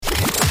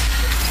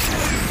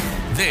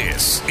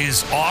This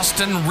is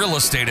Austin Real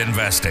Estate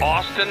Investing.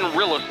 Austin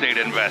Real Estate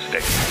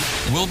Investing.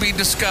 We'll be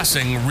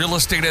discussing real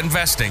estate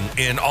investing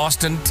in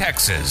Austin,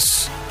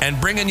 Texas, and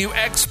bringing you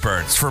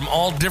experts from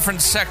all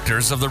different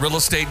sectors of the real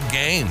estate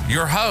game.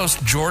 Your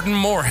host, Jordan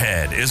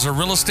Moorhead, is a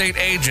real estate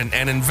agent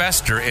and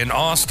investor in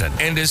Austin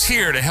and is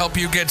here to help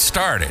you get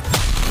started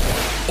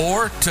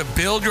or to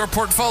build your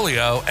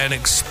portfolio and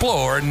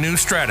explore new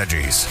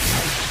strategies.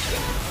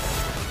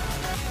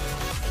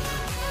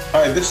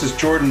 Hi, this is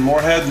Jordan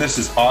Moorhead, and this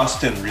is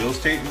Austin Real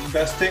Estate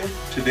Investing.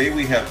 Today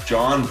we have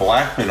John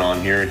Blackman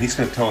on here, and he's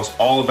going to tell us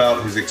all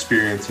about his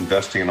experience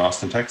investing in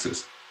Austin,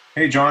 Texas.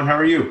 Hey, John, how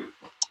are you?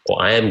 Well,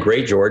 I am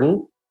great,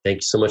 Jordan. Thank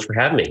you so much for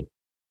having me.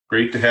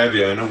 Great to have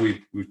you. I know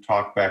we've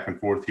talked back and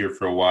forth here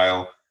for a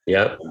while.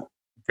 Yep.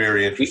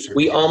 Very interesting.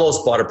 We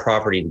almost bought a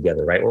property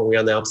together, right? Weren't we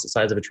on the opposite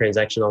sides of a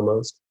transaction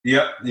almost?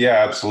 Yep.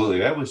 Yeah, absolutely.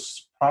 That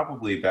was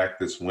probably back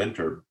this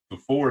winter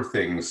before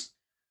things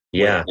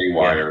went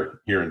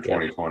haywire here in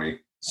 2020.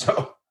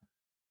 So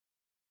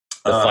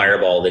the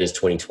fireball that is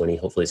 2020,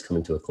 hopefully it's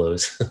coming to a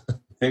close.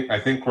 I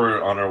think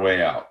we're on our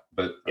way out,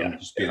 but I'm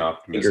just being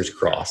optimistic. Fingers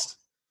crossed.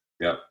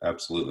 Yeah,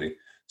 absolutely.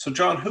 So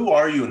John, who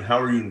are you and how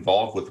are you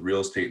involved with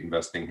real estate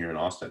investing here in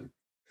Austin?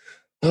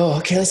 Oh,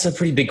 okay. That's a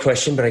pretty big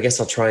question, but I guess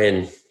I'll try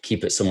and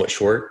keep it somewhat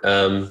short.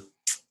 Let's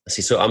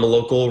see. So I'm a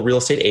local real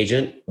estate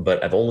agent,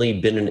 but I've only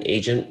been an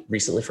agent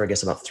recently for, I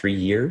guess, about 3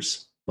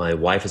 years. My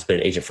wife has been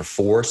an agent for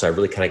 4, so I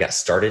really kind of got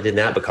started in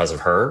that because of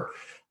her.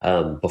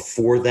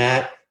 Before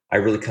that, I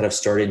really kind of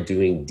started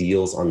doing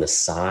deals on the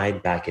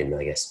side back in,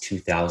 I guess,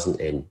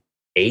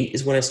 2008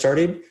 is when I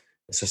started.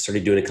 So I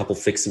started doing a couple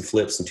fix and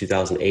flips in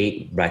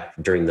 2008, back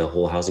during the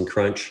whole housing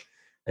crunch.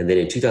 And then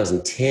in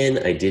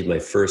 2010, I did my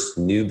first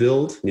new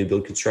build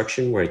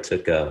construction, where I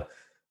took a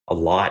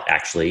lot,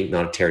 actually,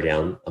 not a tear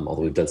down,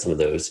 although we've done some of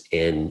those,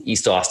 in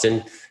East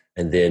Austin.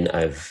 And then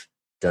I've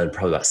done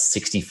probably about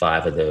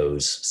 65 of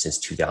those since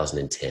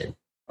 2010.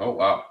 Oh,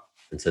 wow.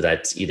 And so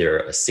that's either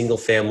a single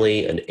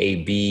family, an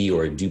AB,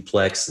 or a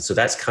duplex. And so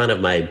that's kind of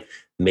my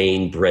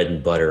main bread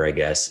and butter, I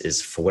guess,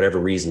 is for whatever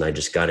reason, I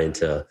just got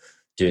into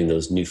doing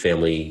those new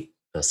family,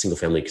 single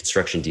family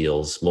construction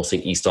deals, mostly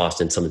in East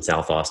Austin, some in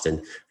South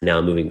Austin. Now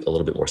I'm moving a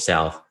little bit more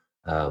south.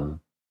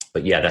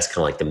 But yeah, that's kind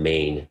of like the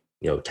main,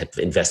 type of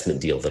investment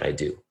deal that I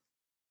do.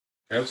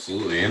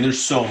 Absolutely. And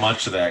there's so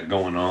much of that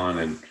going on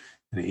in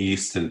the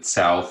East and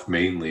South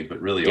mainly,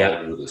 but really all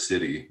over the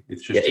city.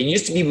 It's just it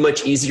used to be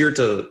much easier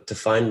to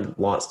find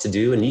lots to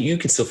do. And you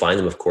can still find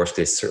them, of course,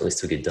 they certainly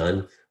still get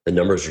done. The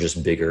numbers are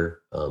just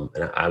bigger.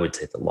 And I would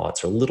say the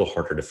lots are a little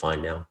harder to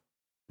find now.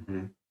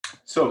 Mm-hmm.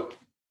 So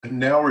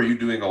now are you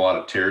doing a lot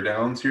of tear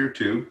downs here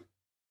too?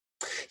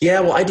 Yeah,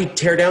 well, I do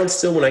tear downs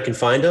still when I can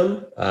find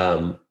them.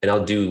 And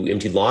I'll do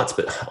empty lots.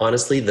 But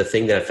honestly, the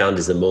thing that I found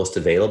is the most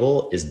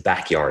available is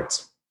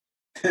backyards.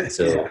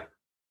 So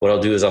what I'll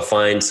do is I'll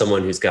find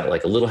someone who's got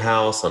like a little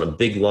house on a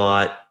big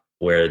lot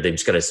where they've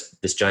just got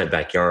this giant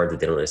backyard that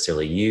they don't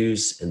necessarily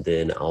use. And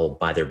then I'll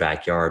buy their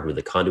backyard with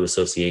a condo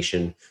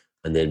association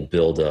and then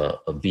build a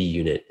B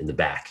unit in the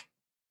back,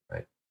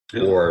 right?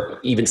 Yeah. Or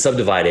even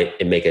subdivide it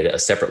and make it a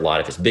separate lot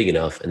if it's big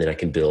enough. And then I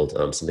can build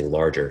something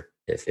larger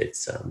if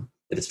it's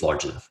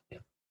large enough. Yeah.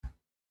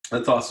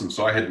 That's awesome.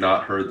 So I had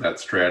not heard that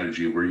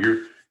strategy where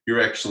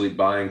you're actually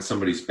buying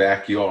somebody's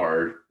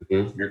backyard.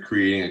 Mm-hmm. You're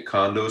creating a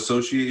condo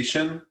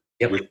association.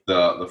 Yep. With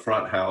the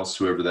front house,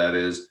 whoever that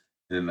is,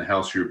 and the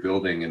house you're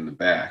building in the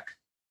back.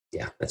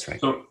 Yeah, that's right.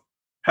 So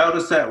how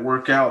does that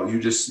work out?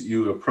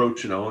 You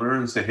approach an owner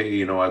and say,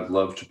 hey, I'd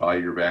love to buy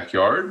your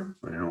backyard.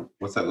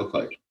 What's that look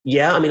like?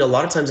 Yeah, I mean, a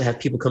lot of times I have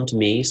people come to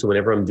me. So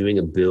whenever I'm doing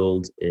a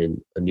build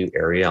in a new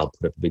area, I'll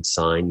put up a big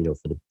sign,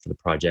 for the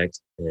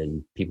project,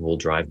 and people will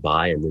drive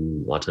by, and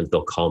then a lot of times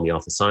they'll call me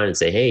off the sign and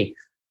say, hey,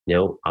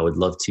 I would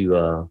love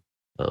to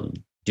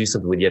do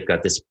something with you. I've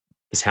got this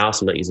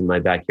house, I'm not using my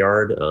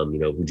backyard.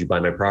 Would you buy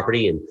my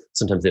property? And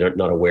sometimes they're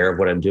not aware of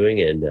what I'm doing,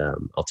 and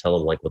I'll tell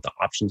them like what the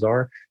options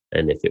are.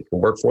 And if it can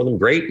work for them,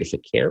 great. If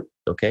it can't,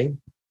 okay,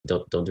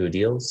 don't do a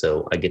deal.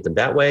 So I get them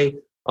that way.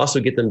 Also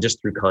get them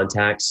just through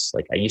contacts.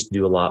 Like I used to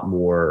do a lot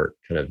more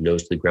kind of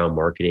nose to the ground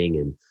marketing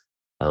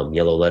and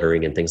yellow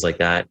lettering and things like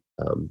that.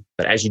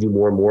 But as you do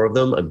more and more of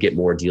them, I get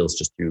more deals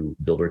just through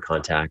builder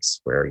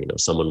contacts where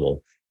someone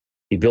will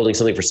be building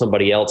something for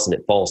somebody else and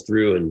it falls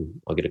through,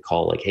 and I'll get a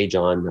call like, hey,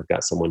 John, I've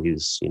got someone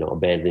who's,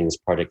 abandoning this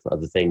project for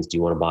other things. Do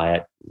you want to buy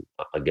it?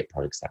 I'll get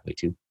products that way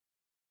too.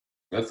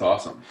 That's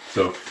awesome.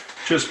 So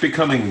just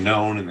becoming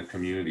known in the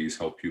communities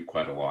help you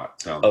quite a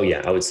lot.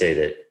 Yeah. I would say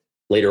that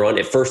later on,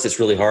 at first it's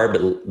really hard,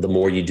 but the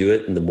more you do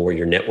it and the more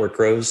your network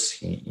grows,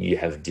 you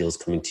have deals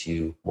coming to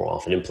you more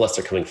often. And plus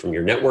they're coming from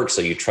your network.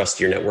 So you trust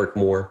your network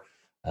more.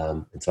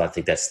 And so I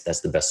think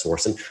that's the best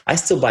source. And I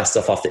still buy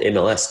stuff off the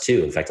MLS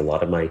too. In fact, a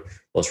lot of my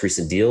most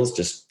recent deals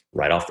just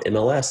right off the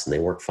MLS and they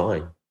work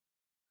fine.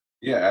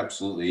 Yeah,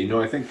 absolutely.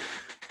 I think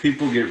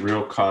people get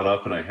real caught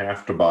up and I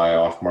have to buy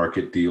off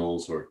market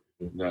deals or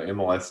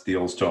MLS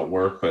deals don't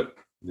work. But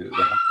the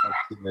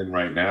house I'm in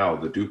right now,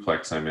 the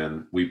duplex I'm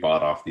in, we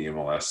bought off the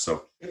MLS.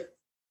 So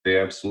they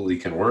absolutely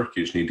can work.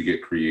 You just need to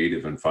get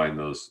creative and find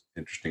those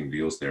interesting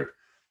deals there.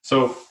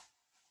 So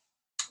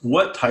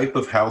what type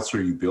of house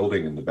are you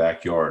building in the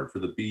backyard? For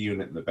the B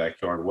unit in the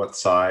backyard, what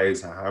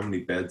size, how many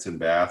beds and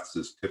baths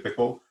is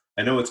typical?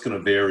 I know it's going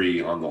to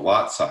vary on the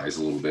lot size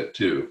a little bit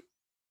too.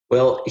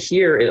 Well,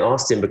 here in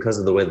Austin, because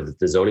of the way that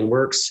the zoning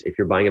works, if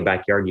you're buying a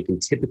backyard, you can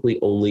typically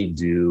only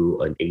do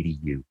an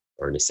ADU,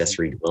 or an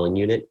accessory dwelling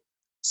unit.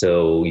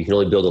 So you can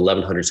only build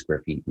 1,100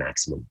 square feet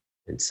maximum.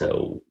 And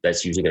so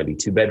that's usually going to be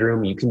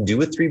 2-bedroom. You can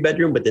do a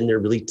 3-bedroom, but then they're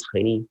really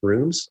tiny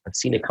rooms. I've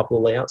seen a couple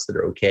of layouts that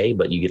are okay,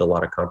 but you get a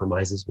lot of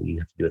compromises when you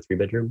have to do a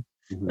 3-bedroom.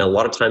 Mm-hmm. Now, a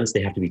lot of times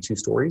they have to be 2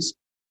 stories.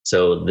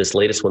 So this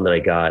latest one that I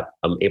got,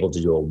 I'm able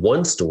to do a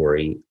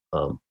 1-story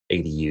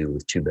ADU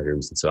with 2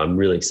 bedrooms. And so I'm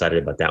really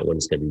excited about that one.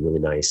 It's going to be really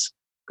nice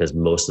because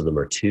most of them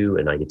are 2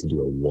 and I get to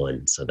do a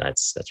 1. So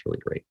that's really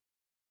great.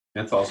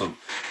 That's awesome.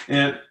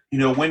 And,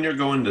 when you're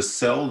going to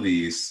sell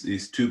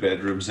these 2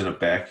 bedrooms in a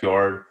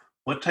backyard,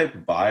 what type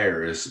of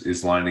buyer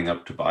is lining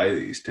up to buy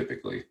these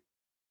typically?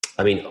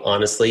 I mean,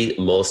 honestly,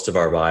 most of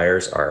our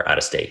buyers are out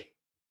of state.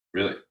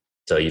 Really?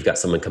 So you've got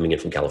someone coming in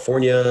from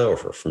California or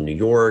from New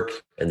York,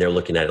 and they're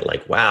looking at it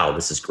like, wow,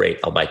 this is great.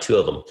 I'll buy 2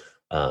 of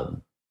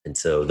them. And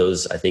so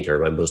those, I think, are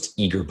my most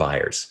eager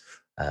buyers.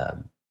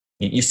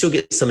 You still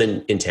get some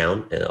in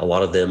town, and a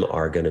lot of them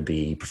are going to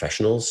be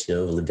professionals,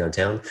 who live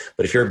downtown.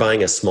 But if you're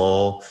buying a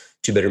small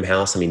 2-bedroom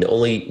house, I mean, the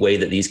only way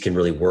that these can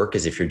really work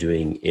is if you're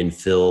doing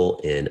infill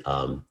in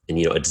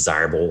a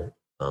desirable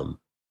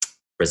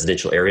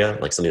residential area,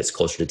 like something that's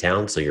closer to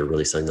town. So you're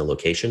really selling the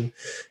location,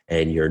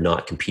 and you're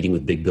not competing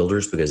with big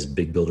builders because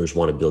big builders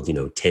want to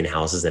build 10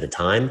 houses at a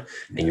time,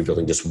 and you're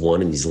building just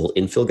one in these little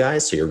infill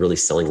guys. So you're really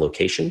selling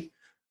location.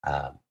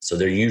 So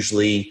they're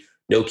usually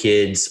no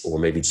kids, or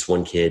maybe just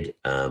 1 kid,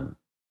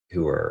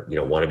 who are,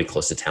 want to be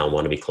close to town,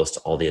 want to be close to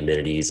all the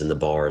amenities and the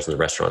bars and the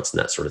restaurants and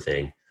that sort of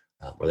thing,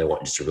 or they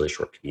want just a really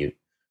short commute.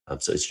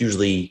 So it's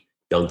usually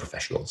young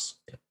professionals.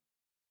 Yeah.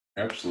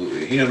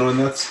 Absolutely. And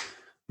that's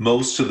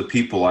most of the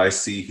people I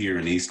see here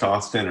in East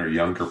Austin are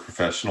younger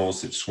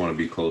professionals that just want to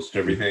be close to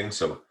everything.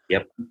 So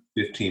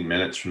 15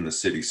 minutes from the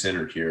city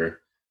center here.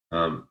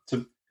 It's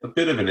a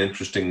bit of an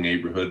interesting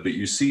neighborhood, but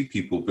you see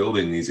people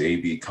building these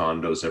AB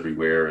condos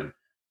everywhere and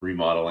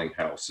remodeling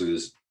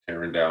houses,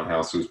 tearing down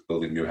houses,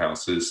 building new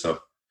houses. So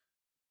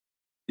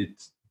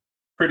it's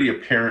pretty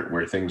apparent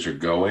where things are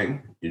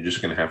going. You're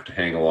just going to have to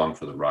hang along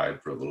for the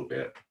ride for a little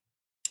bit.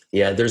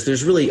 Yeah,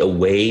 there's really a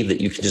wave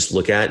that you can just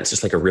look at. It's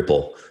just like a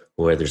ripple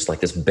where there's like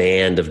this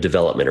band of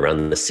development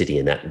around the city,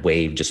 and that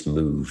wave just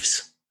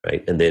moves,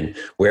 right? And then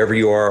wherever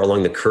you are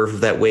along the curve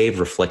of that wave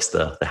reflects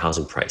the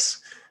housing price.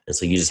 And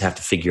so you just have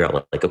to figure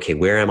out like, okay,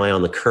 where am I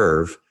on the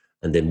curve?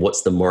 And then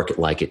what's the market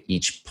like at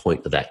each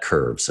point of that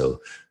curve? So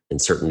in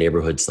certain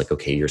neighborhoods, like,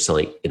 okay, you're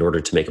selling, in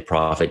order to make a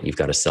profit, you've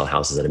got to sell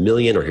houses at $1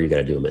 million, or here you got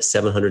to do them at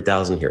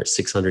 700,000, here at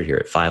 600, here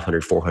at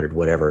 500, 400,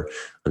 whatever.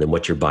 And then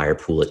what's your buyer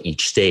pool at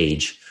each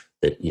stage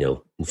that,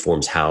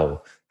 informs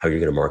how you're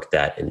going to market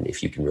that, and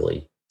if you can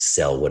really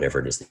sell whatever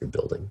it is that you're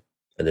building.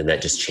 And then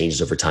that just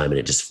changes over time, and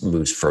it just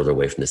moves further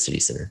away from the city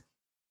center.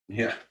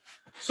 Yeah.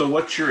 So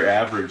what's your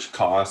average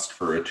cost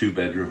for a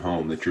 2-bedroom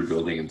home that you're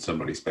building in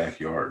somebody's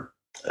backyard?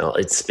 Well,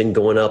 it's been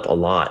going up a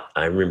lot.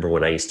 I remember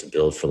when I used to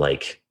build for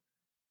like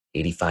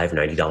 $85,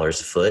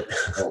 $90 a foot.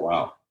 Oh,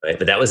 wow. Right?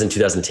 But that was in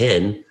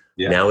 2010.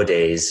 Yeah.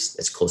 Nowadays,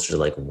 it's closer to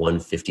like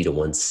 150 to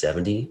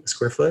 170 a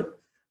square foot.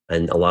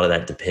 And a lot of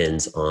that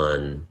depends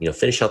on,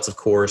 finish outs, of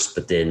course,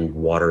 but then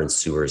water and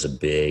sewer is a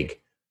big,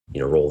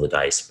 roll of the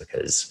dice,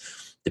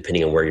 because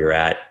depending on where you're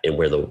at and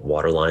where the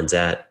water line's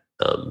at,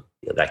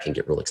 that can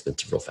get real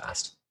expensive real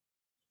fast.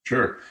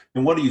 Sure.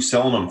 And what are you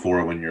selling them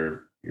for when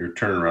you're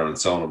turning around and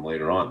selling them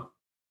later on?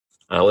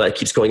 Well, that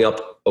keeps going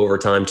up over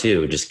time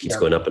too. It just keeps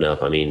going up and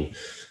up. I mean,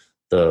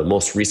 the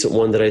most recent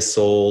one that I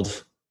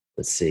sold,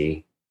 let's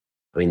see.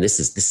 I mean, this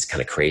is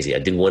kind of crazy. I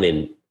did one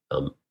in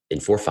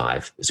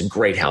 4.5. It's a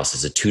great house.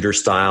 It's a Tudor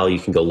style. You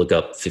can go look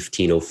up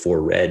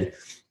 1504 Red.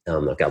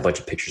 I've got a bunch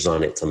of pictures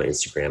on it. It's on my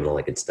Instagram and all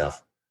that good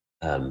stuff.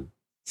 And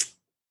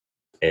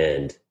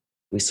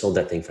we sold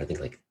that thing for, I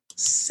think, like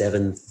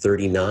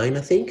 $739,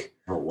 I think.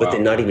 Oh, wow. But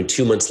then not even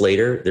 2 months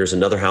later, there's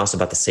another house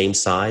about the same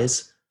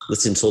size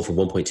listed and sold for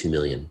 $1.2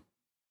 million.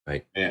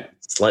 Right. Yeah.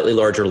 Slightly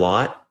larger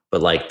lot,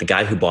 but like the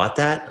guy who bought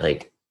that,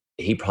 like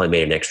he probably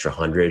made an extra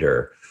 100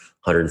 or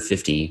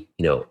 150,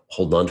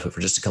 holding on to it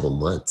for just a couple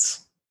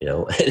months,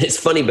 and it's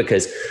funny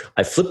because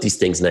I flip these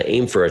things and I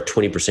aim for a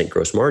 20%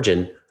 gross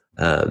margin.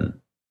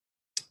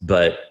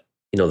 But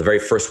the very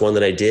first one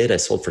that I did, I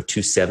sold for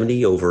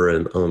 $270 over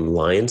on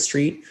Lion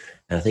Street.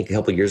 And I think a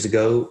couple of years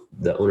ago,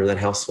 the owner of that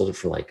house sold it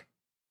for like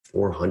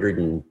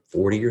 $440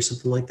 or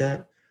something like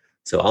that.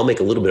 So I'll make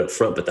a little bit up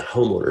front, but the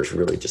homeowners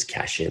really just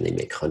cash in. They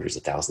make hundreds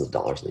of thousands of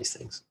dollars on these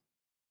things.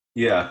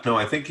 Yeah, no,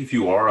 I think if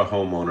you are a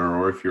homeowner,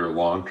 or if you're a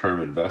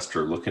long-term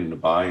investor looking to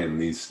buy in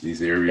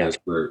these areas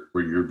where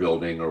you're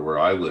building or where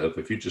I live,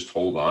 if you just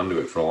hold on to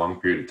it for a long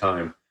period of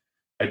time.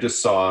 I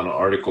just saw an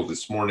article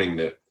this morning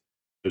that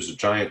there's a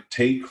giant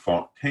tank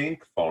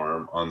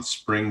farm on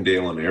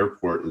Springdale and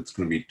Airport that's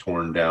going to be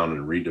torn down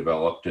and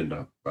redeveloped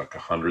into like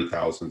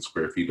 100,000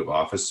 square feet of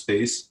office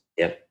space.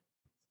 Yep.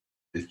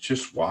 It's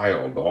just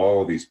wild,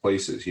 all these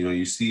places.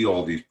 You see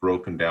all these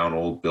broken down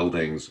old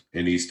buildings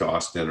in East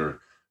Austin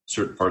or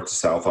certain parts of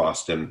South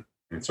Austin.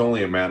 It's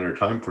only a matter of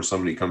time before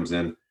somebody comes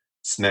in,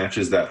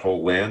 snatches that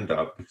whole land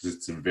up because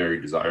it's a very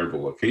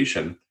desirable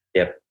location.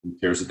 Yep. And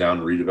tears it down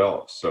and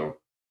redevelops. So,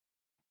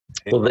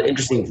 well, the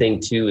interesting thing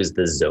too is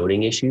the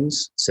zoning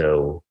issues.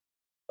 So,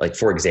 like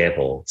for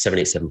example,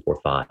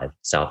 78745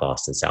 South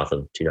Austin, south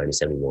of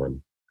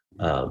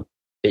 29071.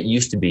 It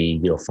used to be,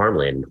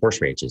 farmland and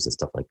horse ranches and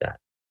stuff like that.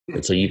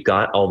 And so you've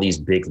got all these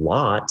big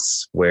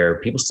lots where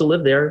people still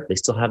live there. They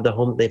still have the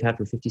home that they've had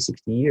for 50,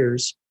 60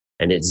 years.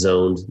 And it's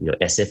zoned,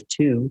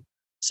 SF2.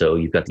 So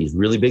you've got these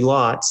really big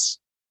lots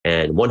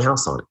and one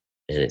house on it.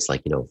 And it's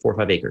like, 4 or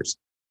 5 acres.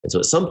 And so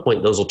at some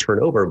point those will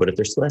turn over. But if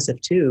they're still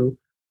SF2, you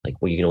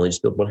can only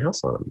just build one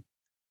house on them.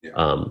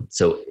 Yeah.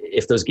 So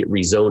if those get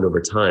rezoned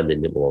over time,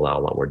 then it will allow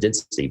a lot more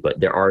density. But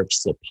there are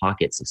still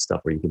pockets of stuff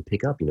where you can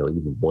pick up,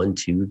 even 1,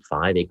 2,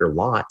 5 acre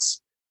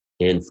lots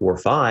in 4 or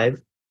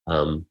 5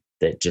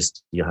 that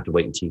just you have to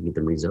wait until you get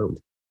them rezoned.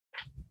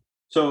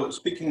 So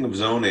speaking of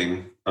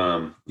zoning,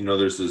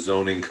 there's a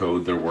zoning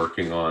code they're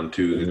working on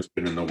too. It's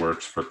been in the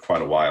works for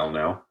quite a while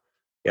now.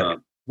 Yep.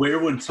 Where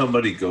would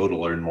somebody go to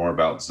learn more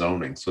about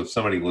zoning? So if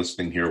somebody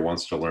listening here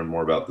wants to learn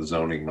more about the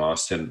zoning in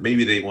Austin,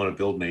 maybe they want to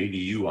build an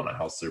ADU on a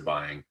house they're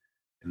buying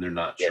and they're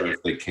not sure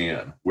if they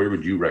can. Where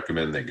would you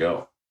recommend they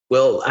go?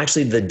 Well,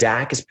 actually, the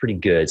DAC is pretty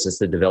good. So it's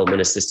the Development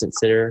Assistance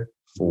Center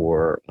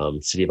for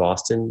City of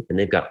Austin, and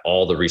they've got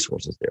all the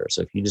resources there.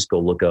 So if you just go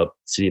look up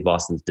City of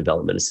Austin's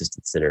Development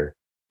Assistance Center,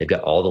 they've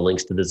got all the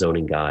links to the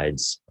zoning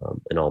guides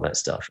and all that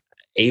stuff.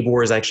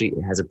 ABOR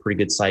has a pretty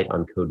good site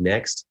on Code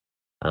Next.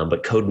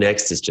 But Code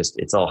Next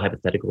it's all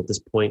hypothetical at this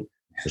point.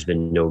 There's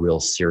been no real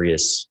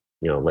serious,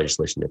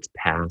 legislation that's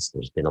passed.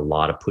 There's been a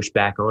lot of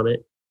pushback on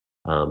it.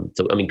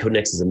 Code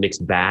Next is a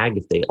mixed bag.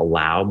 If they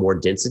allow more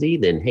density,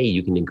 then, hey,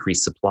 you can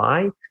increase supply.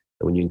 And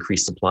when you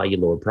increase supply, you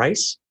lower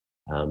price.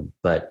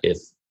 But if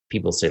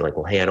people say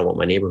well, hey, I don't want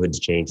my neighborhood to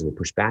change, and they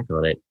push back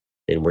on it,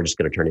 then we're just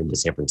going to turn it into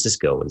San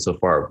Francisco. And so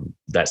far,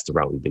 that's the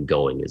route we've been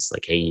going. It's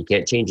hey, you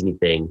can't change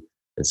anything.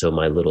 And so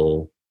my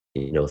little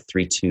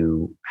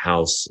 3-2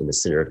 house in the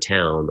center of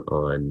town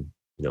on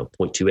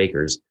 0.2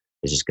 acres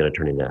is just going to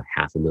turn into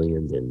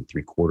 $500,000, then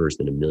 3/4,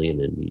 then $1 million,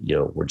 and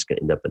we're just going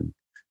to end up in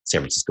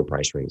San Francisco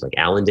price range, like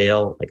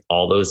Allendale,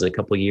 all those in a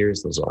couple of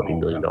years. Those will all be $1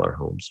 million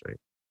homes, right?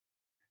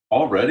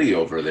 Already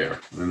over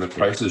there, and the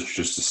price is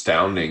just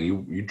astounding.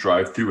 You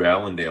drive through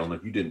Allendale, and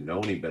if you didn't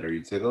know any better,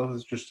 you'd say, "Oh,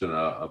 it's just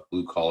a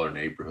blue collar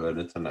neighborhood.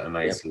 It's a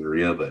nice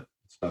area, but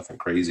it's nothing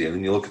crazy." And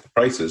then you look at the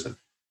prices, and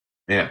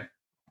man.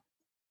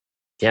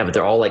 Yeah, but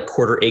they're all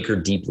 1/4 acre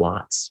deep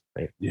lots,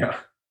 right? Yeah.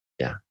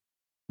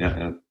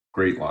 Yeah.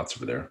 Great lots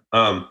over there.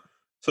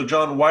 So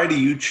John, why do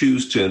you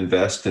choose to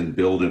invest and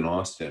build in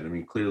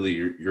Austin? Clearly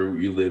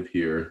you live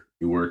here,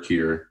 you work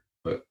here,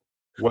 but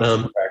what's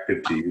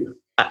attractive to you?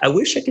 I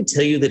wish I could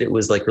tell you that it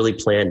was really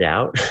planned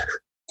out,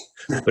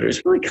 but it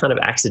was really kind of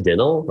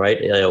accidental, right?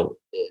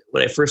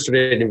 When I first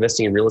started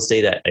investing in real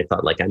estate, I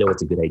thought I know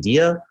it's a good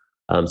idea.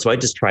 So I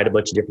just tried a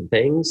bunch of different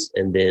things.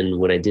 And then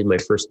when I did my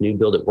first new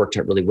build, it worked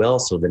out really well.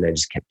 So then I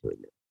just kept doing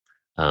it.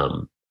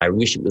 I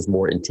wish it was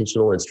more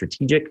intentional and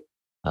strategic,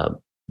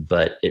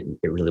 but it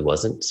really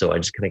wasn't. So I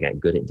just kind of got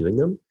good at doing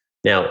them.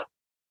 Now,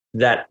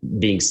 that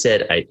being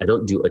said, I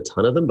don't do a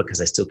ton of them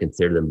because I still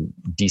consider them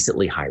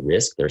decently high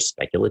risk. They're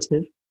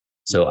speculative.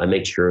 So I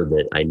make sure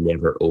that I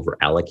never over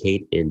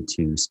allocate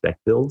into spec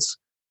builds.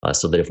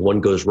 So that if one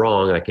goes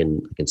wrong, I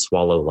can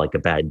swallow a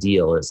bad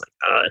deal. And it's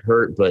it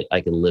hurt, but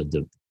I can live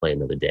to play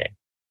another day.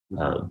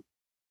 Mm-hmm.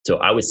 So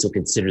I would still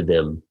consider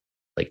them,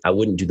 I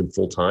wouldn't do them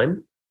full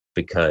time,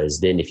 because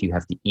then if you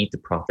have to eat the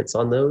profits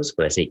on those,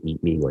 when I say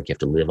eat, meaning you have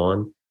to live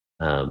on,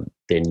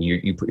 then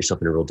you put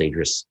yourself in a real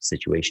dangerous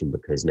situation,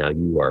 because now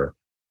you're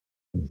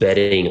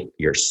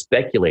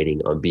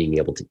speculating on being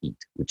able to eat,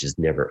 which is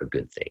never a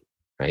good thing,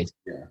 right?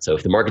 Yeah. So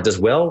if the market does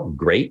well,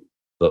 great.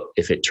 But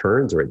if it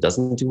turns or it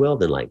doesn't do well,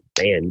 then man,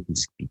 you can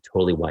just be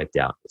totally wiped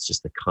out. It's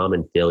just the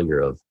common failure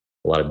of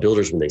a lot of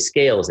builders when they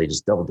scale is they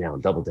just double down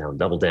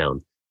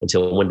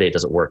until one day it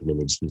doesn't work, and then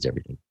they just lose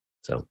everything.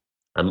 So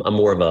I'm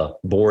more of a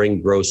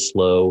boring, grow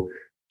slow,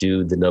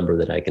 do the number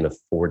that I can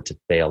afford to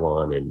fail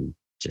on, and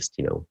just,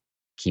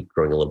 keep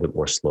growing a little bit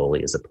more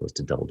slowly, as opposed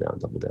to double down.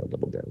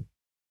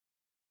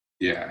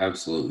 Yeah,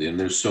 absolutely. And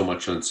there's so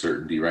much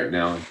uncertainty right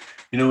now.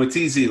 It's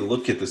easy to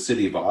look at the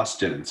city of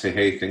Austin and say,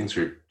 hey, things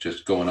are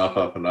just going up,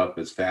 up, and up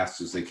as fast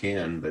as they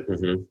can. But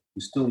you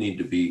still need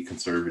to be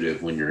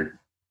conservative when you're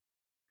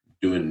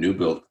doing new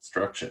build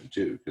construction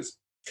too.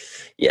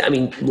 Yeah,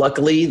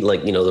 luckily,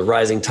 the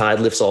rising tide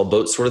lifts all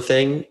boats sort of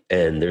thing.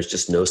 And there's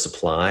just no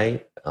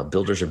supply.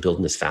 Builders are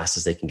building as fast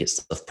as they can get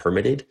stuff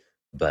permitted,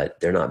 but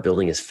they're not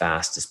building as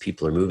fast as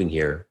people are moving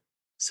here.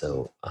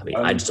 So,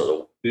 I just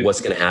don't know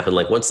what's going to happen.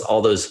 Once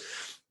all those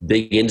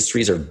big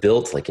industries are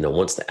built,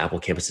 once the Apple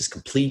campus is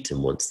complete,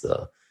 and once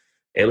the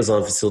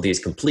Amazon facility is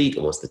complete,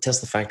 and once the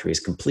Tesla factory is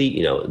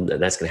complete, and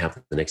that's going to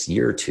happen the next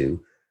year or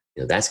two,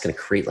 that's going to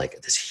create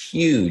like this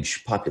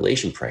huge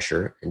population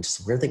pressure, and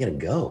just where are they going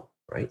to go,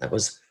 right? I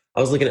was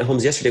looking at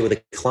homes yesterday with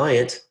a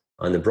client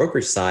on the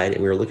brokerage side,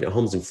 and we were looking at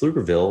homes in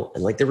Pflugerville,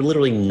 and like there were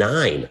literally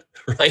 9,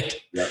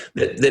 right? Yeah.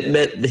 That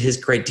met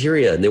his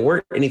criteria, and they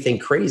weren't anything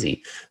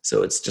crazy.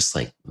 So it's just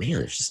like,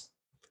 man,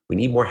 we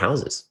need more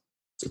houses.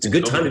 So it's a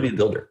good time to be a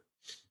builder.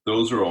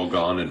 Those are all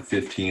gone in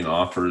 15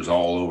 offers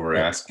all over,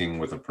 asking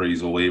with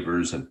appraisal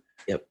waivers. And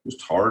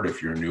it's hard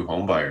if you're a new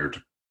home buyer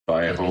to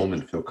buy a home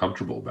and feel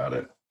comfortable about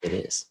it. It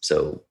is.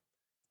 So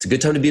it's a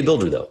good time to be a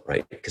builder though,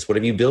 right? Because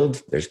whatever you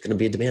build, there's going to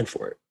be a demand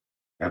for it.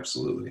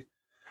 Absolutely.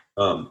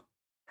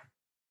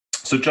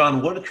 So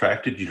John, what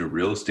attracted you to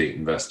real estate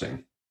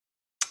investing?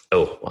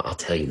 Oh, well, I'll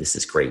tell you, this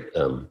is great.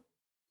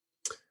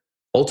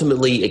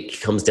 Ultimately,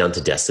 it comes down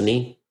to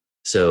destiny.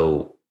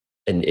 So,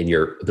 and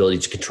your ability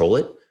to control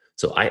it.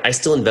 So I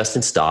still invest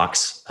in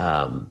stocks,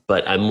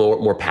 but I'm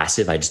more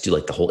passive. I just do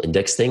like the whole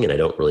index thing, and I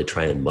don't really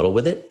try and muddle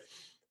with it.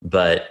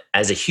 But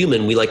as a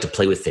human, we like to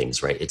play with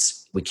things, right?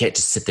 We can't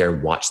just sit there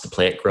and watch the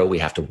plant grow. We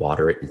have to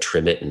water it and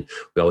trim it, and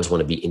we always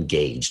want to be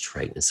engaged,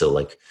 right? And so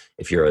like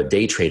if you're a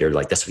day trader,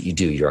 like that's what you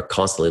do. You're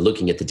constantly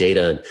looking at the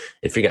data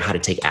and figure out how to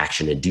take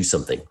action and do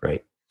something,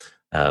 right?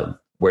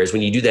 Whereas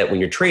when you do that, when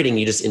you're trading,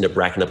 you just end up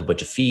racking up a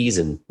bunch of fees,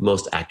 and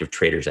most active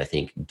traders, I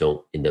think,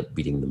 don't end up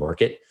beating the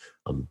market.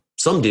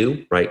 Some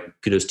do, right?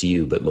 Kudos to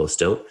you, but most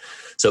don't.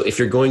 So if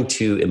you're going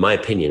to, in my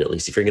opinion, at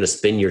least, if you're going to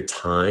spend your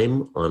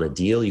time on a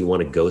deal, you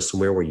want to go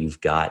somewhere where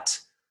you've got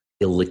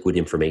illiquid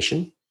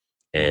information.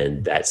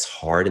 And that's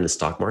hard in the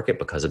stock market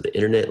because of the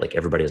internet. Like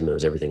everybody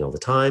knows everything all the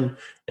time.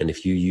 And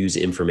if you use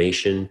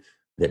information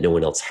that no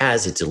one else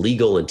has, it's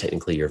illegal. And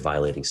technically you're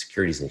violating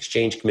Securities and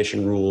Exchange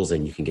Commission rules,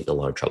 and you can get in a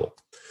lot of trouble.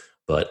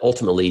 But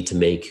ultimately, to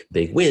make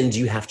big wins,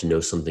 you have to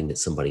know something that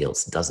somebody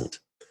else doesn't.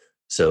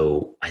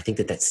 So I think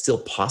that that's still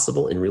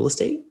possible in real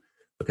estate,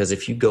 because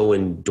if you go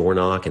and door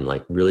knock and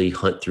like really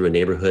hunt through a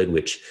neighborhood,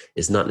 which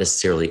is not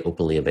necessarily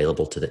openly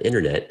available to the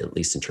internet, at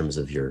least in terms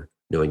of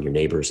knowing your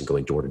neighbors and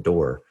going door to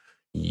door,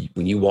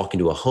 when you walk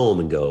into a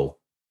home and go,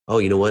 oh,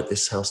 you know what,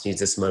 this house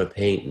needs this amount of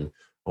paint, and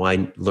oh,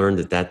 I learned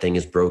that thing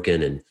is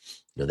broken, and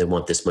they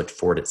want this much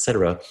for it, et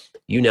cetera.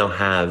 You now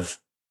have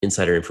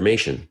insider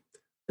information.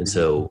 And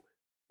so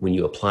when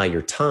you apply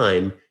your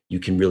time, you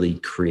can really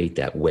create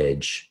that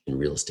wedge in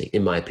real estate,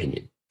 in my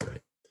opinion.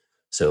 Right?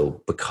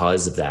 So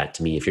because of that,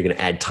 to me, if you're going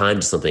to add time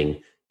to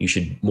something, you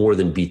should more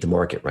than beat the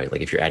market, right?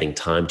 Like if you're adding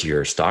time to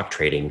your stock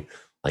trading,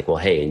 like, well,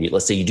 hey, and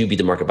let's say you do beat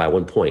the market by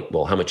 1 point.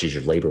 Well, how much is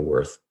your labor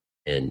worth?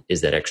 And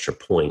is that extra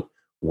point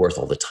worth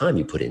all the time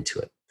you put into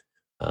it?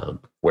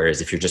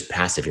 Whereas if you're just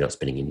passive, you're not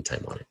spending any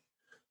time on it.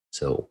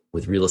 So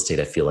with real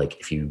estate, I feel like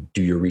if you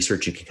do your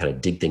research, you can kind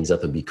of dig things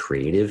up and be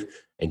creative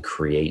and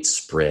create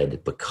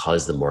spread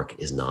because the market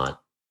is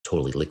not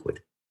totally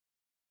liquid.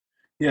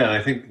 Yeah, and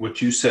I think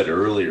what you said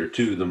earlier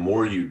too, the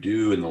more you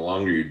do and the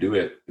longer you do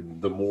it,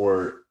 the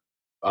more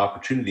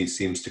opportunity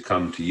seems to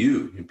come to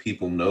you. And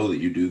people know that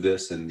you do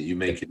this and you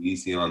make it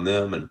easy on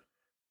them. And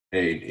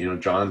hey,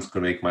 John's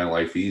going to make my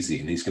life easy,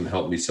 and he's going to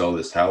help me sell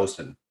this house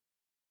and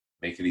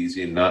make it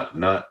easy and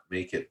not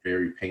make it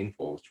very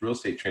painful. It's real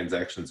estate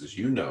transactions, as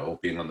you know,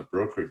 being on the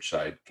brokerage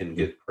side, can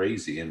get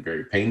crazy and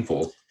very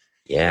painful.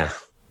 Yeah.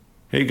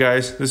 Hey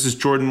guys, this is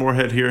Jordan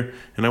Moorhead here,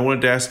 and I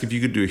wanted to ask if you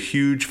could do a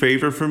huge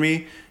favor for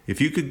me. If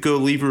you could go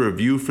leave a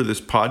review for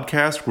this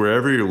podcast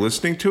wherever you're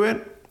listening to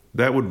it,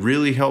 that would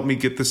really help me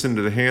get this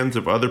into the hands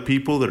of other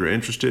people that are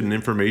interested in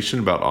information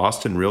about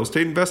Austin real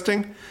estate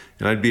investing,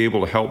 and I'd be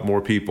able to help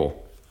more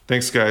people.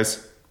 Thanks,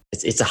 guys.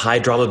 It's a high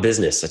drama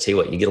business. I tell you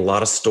what, you get a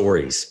lot of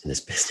stories in this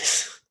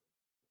business.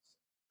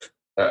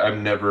 I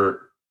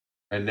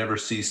never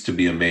cease to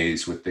be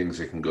amazed with things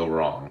that can go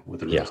wrong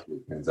with a real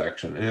estate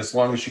transaction. And as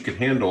long as you can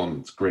handle them,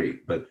 it's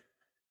great. But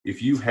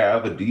if you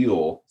have a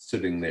deal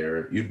sitting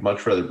there, you'd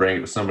much rather bring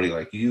it to somebody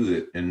like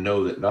you and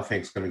know that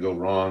nothing's going to go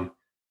wrong.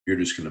 You're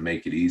just going to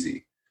make it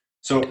easy.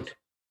 So,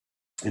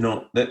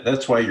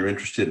 that's why you're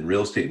interested in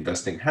real estate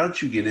investing. How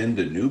did you get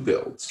into new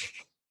builds?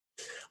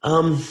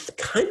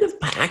 Kind of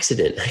by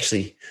accident,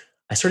 actually.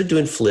 I started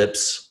doing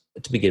flips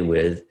to begin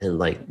with. And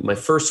like my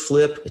first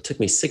flip, it took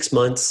me 6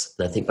 months.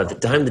 And I think by the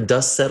time the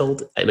dust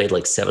settled, I made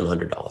like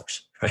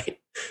 $700, right?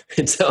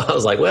 And so I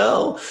was like,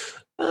 well,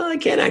 I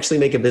can't actually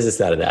make a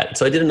business out of that.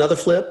 So I did another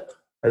flip.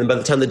 And then by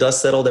the time the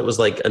dust settled, it was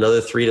like another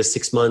 3 to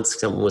 6 months.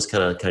 Something was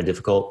kind of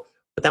difficult.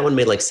 But that one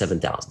made like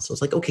 $7,000. So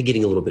it's like, okay,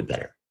 getting a little bit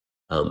better.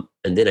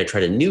 And then I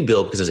tried a new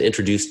build because I was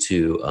introduced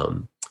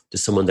to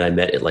someone that I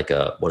met at like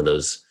one of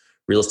those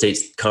real estate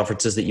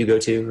conferences that you go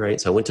to,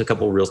 right? So I went to a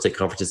couple of real estate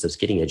conferences. I was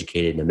getting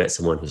educated, and I met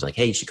someone who's like,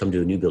 hey, you should come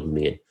do a new build with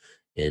me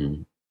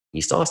in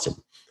East Austin.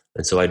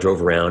 And so I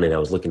drove around and I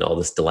was looking at all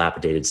this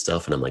dilapidated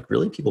stuff, and I'm like,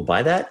 really? People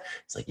buy that?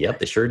 It's like, yep,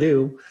 they sure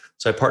do.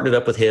 So I partnered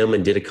up with him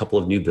and did a couple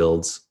of new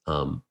builds.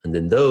 And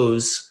then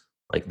those,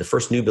 like the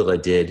first new build I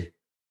did,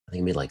 I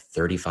think I made like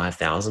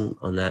 $35,000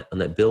 on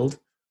that build.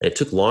 And it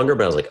took longer,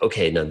 but I was like,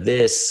 okay, now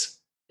this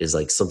is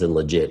like something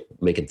legit,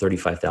 making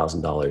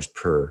 $35,000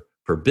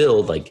 per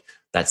build. Like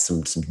that's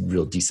some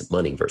real decent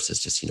money versus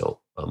just,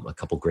 a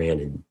couple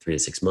grand in 3 to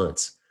 6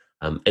 months.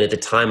 And at the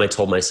time I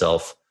told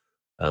myself,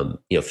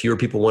 fewer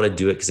people want to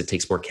do it because it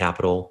takes more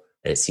capital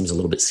and it seems a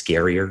little bit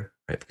scarier,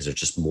 right? Because there's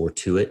just more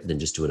to it than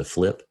just doing a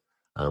flip.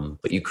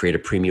 But you create a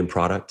premium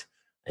product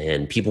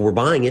and people were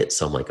buying it.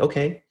 So I'm like,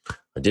 okay,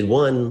 I did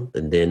one.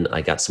 And then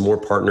I got some more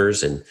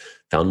partners and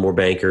found more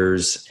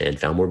bankers and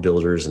found more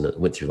builders, and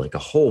went through like a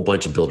whole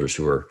bunch of builders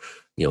who were,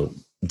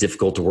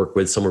 difficult to work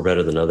with. Some were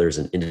better than others,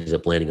 and ended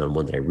up landing on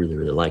one that I really,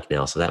 really like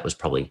now. So that was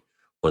probably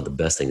one of the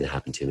best things that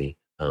happened to me.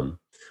 But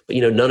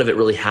none of it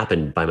really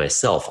happened by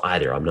myself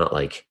either. I'm not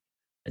like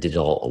I did it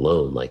all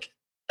alone. Like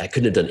I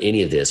couldn't have done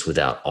any of this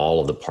without all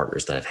of the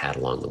partners that I've had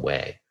along the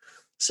way.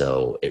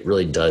 So it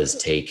really does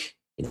take,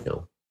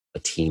 a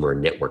team or a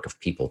network of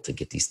people to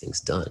get these things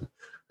done.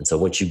 And so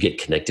once you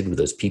get connected with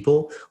those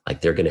people,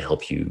 like they're going to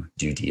help you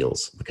do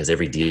deals, because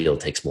every deal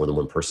takes more than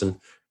one person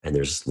and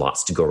there's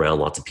lots to go around,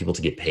 lots of people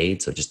to get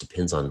paid. So it just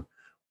depends on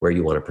where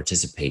you want to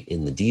participate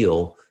in the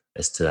deal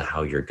as to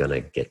how you're going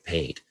to get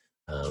paid.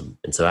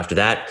 And so after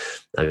that,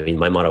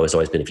 my motto has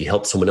always been, if you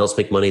help someone else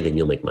make money, then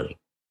you'll make money.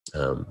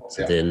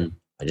 Then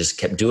I just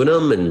kept doing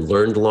them and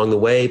learned along the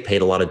way,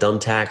 paid a lot of dumb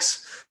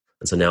tax.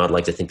 And so now I'd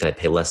like to think that I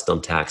pay less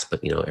dumb tax, but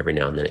every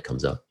now and then it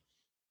comes up.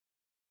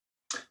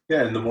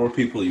 Yeah, and the more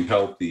people you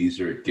help, the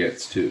easier it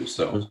gets too.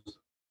 So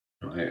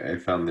I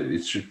found that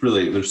it's just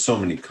really, there's so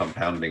many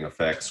compounding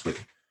effects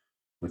with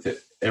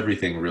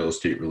everything real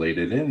estate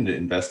related and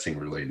investing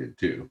related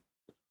too.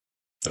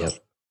 So, yep.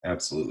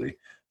 Absolutely.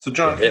 So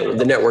John,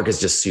 the network is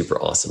just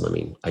super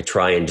awesome. I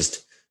try and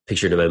just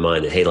picture it in my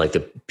mind that, hey, like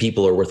the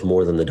people are worth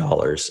more than the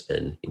dollars.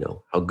 And,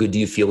 how good do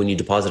you feel when you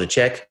deposit a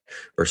check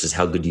versus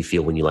how good do you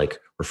feel when you like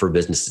refer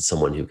business to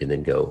someone who can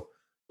then go,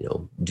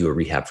 do a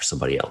rehab for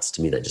somebody else?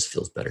 To me, that just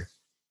feels better.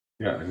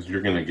 Yeah, because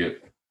you're gonna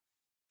get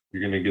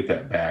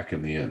that back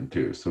in the end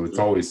too. So it's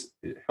always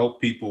help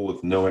people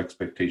with no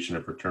expectation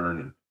of return,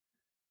 and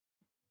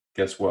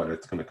guess what?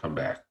 It's gonna come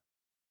back.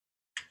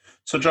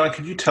 So John,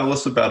 could you tell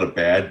us about a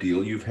bad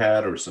deal you've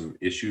had or some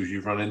issues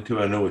you've run into?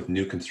 I know with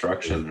new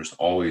construction, there's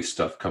always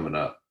stuff coming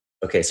up.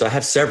 Okay, so I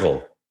have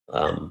several.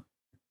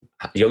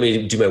 You want me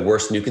to do my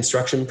worst new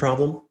construction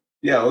problem?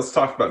 Yeah, let's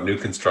talk about new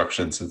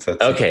construction since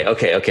that's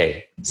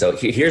okay. So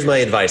here's my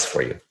advice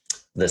for you.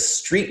 The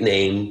street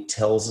name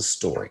tells a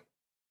story.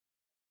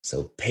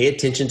 So pay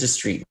attention to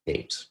street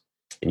names.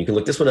 And you can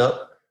look this one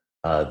up.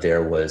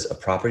 There was a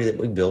property that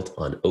we built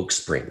on Oak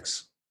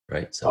Springs,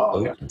 right? So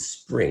Oak and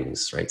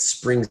Springs, right?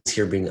 Springs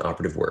here being the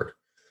operative word.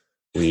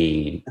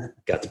 We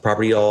got the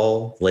property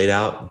all laid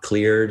out,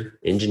 cleared,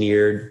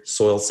 engineered,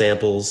 soil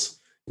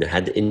samples,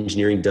 had the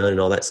engineering done and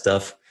all that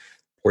stuff.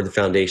 Poured the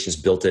foundations,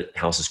 built it,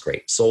 house is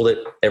great. Sold it,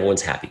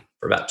 everyone's happy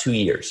for about 2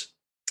 years.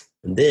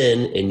 And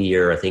then in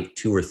year, I think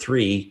 2 or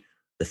 3,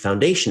 the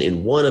foundation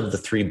in one of the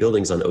 3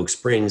 buildings on Oak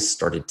Springs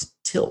started to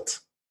tilt.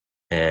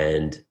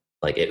 And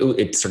like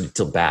it started to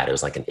tilt bad. It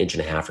was like 1.5 inches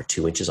or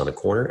 2 inches on a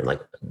corner. And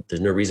like,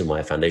 there's no reason why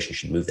a foundation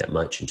should move that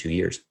much in 2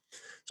 years.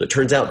 So it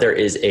turns out there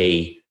is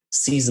a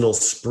seasonal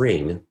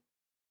spring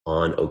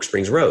on Oak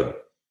Springs Road.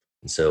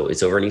 And so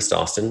it's over in East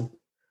Austin.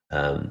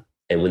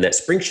 And when that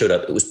spring showed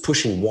up, it was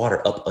pushing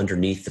water up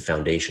underneath the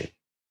foundation,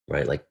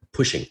 right? Like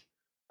pushing.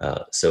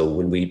 So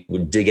when we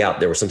would dig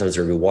out, sometimes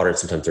there would be water and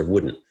sometimes there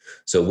wouldn't.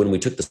 So when we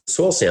took the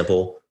soil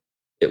sample,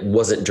 it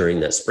wasn't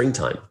during that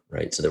springtime,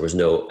 right? So there was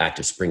no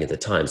active spring at the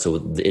time. So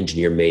the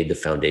engineer made the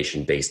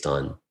foundation based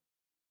on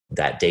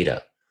that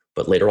data.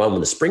 But later on,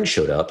 when the spring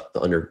showed up,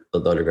 the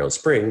underground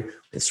spring,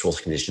 the soil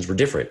conditions were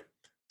different.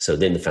 So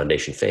then the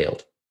foundation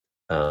failed.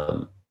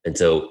 And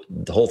so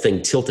the whole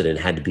thing tilted and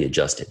had to be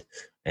adjusted.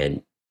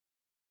 And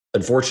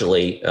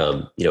unfortunately,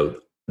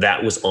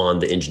 that was on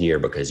the engineer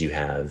because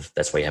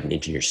that's why you have an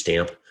engineer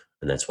stamp,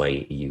 and that's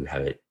why you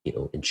have it,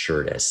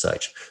 insured as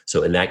such.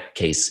 So in that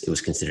case, it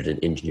was considered an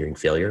engineering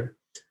failure.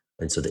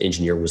 And so the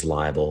engineer was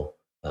liable,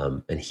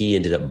 and he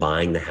ended up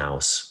buying the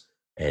house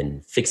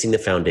and fixing the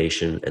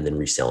foundation and then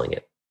reselling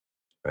it,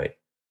 right?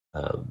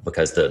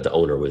 Because the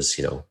owner was,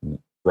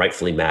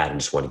 rightfully mad and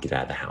just wanted to get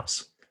out of the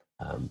house.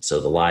 So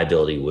the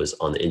liability was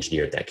on the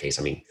engineer at that case.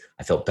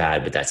 I felt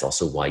bad, but that's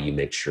also why you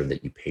make sure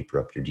that you paper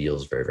up your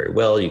deals very, very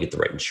well. You get the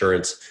right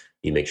insurance.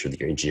 You make sure that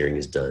your engineering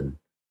is done,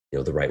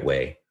 the right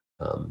way.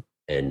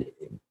 And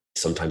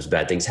sometimes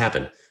bad things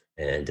happen.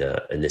 And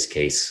in this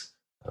case,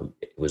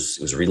 it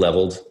was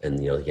re-leveled,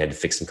 and you had to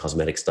fix some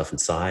cosmetic stuff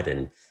inside.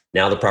 And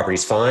now the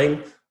property's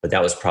fine. But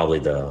that was probably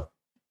the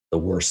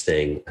worst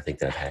thing I think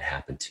that had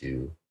happened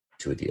to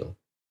a deal.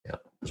 Yeah,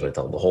 that's what I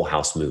thought. The whole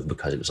house moved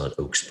because it was on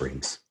Oak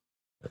Springs.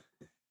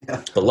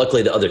 Yeah. But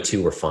luckily the other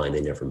 2 were fine. They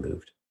never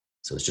moved.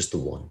 So it's just the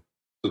one.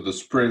 So the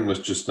spring was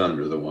just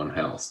under the one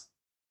house.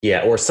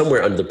 Yeah, or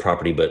somewhere under the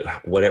property, but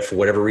for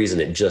whatever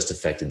reason, it just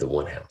affected the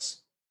one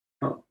house.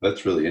 Oh,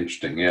 that's really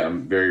interesting. Yeah,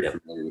 I'm very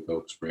familiar with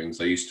Oak Springs.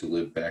 I used to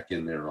live back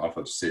in there off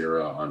of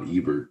Sarah on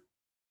Ebert.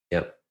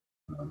 Yep.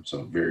 So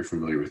I'm very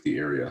familiar with the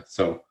area.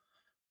 So,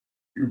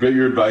 but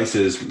your advice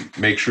is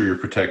make sure you're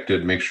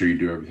protected, make sure you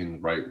do everything the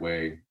right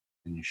way,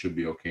 and you should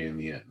be okay in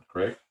the end,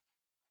 correct?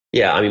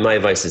 Yeah, I mean, my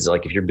advice is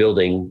like if you're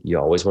building, you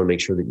always want to make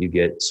sure that you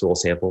get soil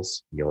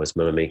samples. You always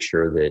want to make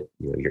sure that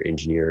your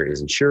engineer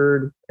is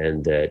insured,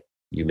 and that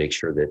you make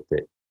sure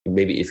that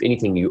maybe if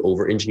anything you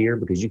over-engineer,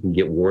 because you can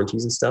get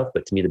warranties and stuff.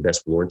 But to me, the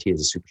best warranty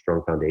is a super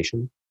strong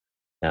foundation.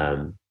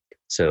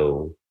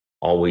 So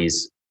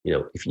always,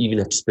 if you even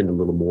have to spend a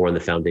little more on the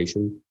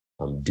foundation,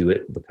 do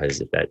it,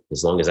 because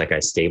as long as that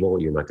guy's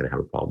stable, you're not going to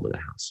have a problem with a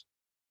house.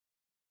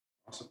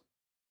 Awesome,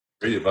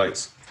 great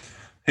advice.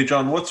 Hey,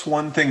 John, what's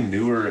one thing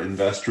newer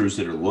investors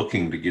that are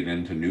looking to get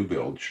into new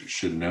builds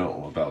should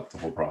know about the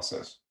whole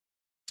process?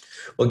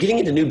 Well, getting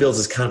into new builds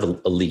is kind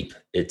of a leap.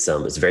 It's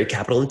very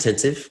capital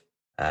intensive.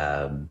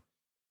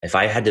 If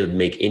I had to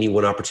make any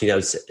one opportunity, I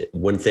would say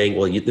one thing.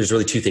 Well, there's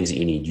really two things that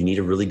you need. You need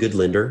a really good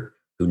lender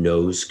who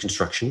knows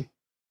construction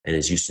and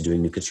is used to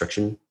doing new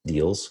construction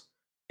deals,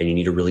 and you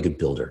need a really good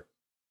builder.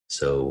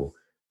 So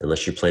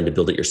unless you plan to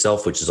build it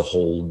yourself, which is a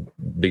whole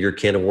bigger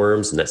can of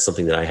worms, and that's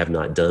something that I have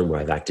not done, where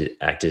I've acted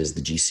as the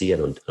GC.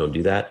 I don't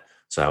do that.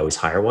 So I always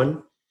hire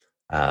one.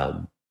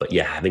 But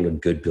yeah, having a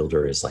good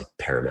builder is like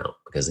paramount,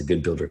 because a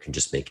good builder can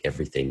just make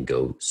everything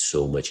go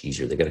so much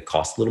easier. They're going to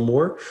cost a little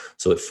more.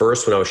 So at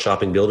first, when I was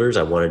shopping builders,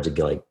 I wanted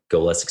to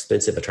go less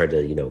expensive. I tried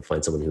to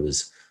find someone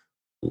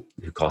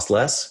who cost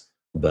less.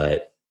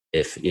 But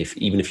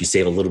even if you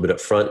save a little bit up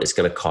front, it's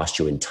going to cost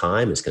you in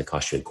time. It's going to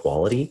cost you in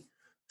quality.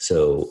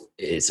 So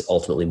it's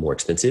ultimately more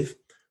expensive.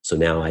 So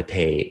now I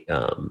pay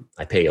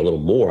a little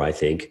more, I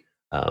think,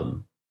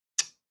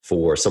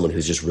 for someone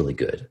who's just really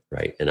good,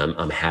 right? And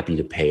I'm happy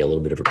to pay a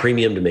little bit of a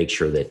premium to make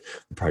sure that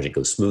the project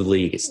goes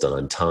smoothly, it gets done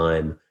on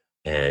time,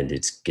 and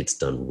it gets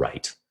done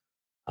right.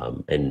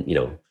 And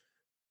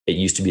it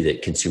used to be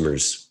that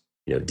consumers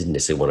didn't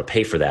necessarily want to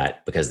pay for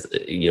that, because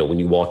when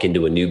you walk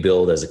into a new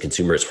build as a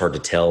consumer, it's hard to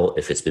tell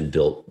if it's been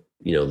built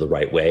the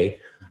right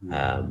way.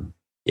 Mm-hmm.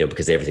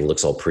 Because everything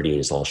looks all pretty and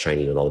it's all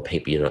shiny and all the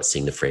paint, but you're not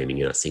seeing the framing,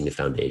 you're not seeing the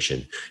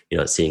foundation,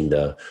 you're not seeing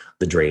the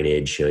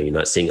drainage, you're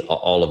not seeing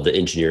all of the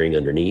engineering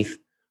underneath,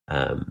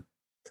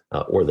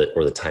 or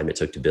the time it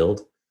took to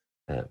build.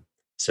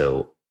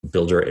 So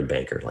builder and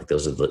banker, like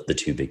those are the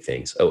two big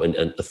things. Oh, and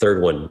the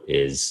third one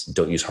is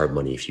don't use hard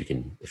money if you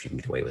can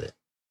get away with it.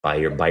 Buy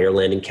your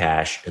land in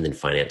cash and then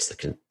finance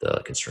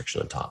the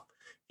construction on top.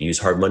 If you use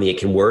hard money, it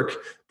can work,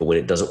 but when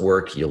it doesn't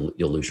work, you'll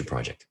lose your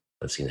project.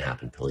 I've seen it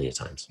happen plenty of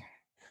times.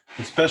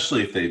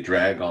 Especially if they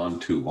drag on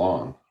too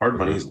long. Hard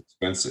money is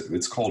expensive.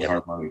 It's called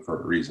hard money for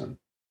a reason.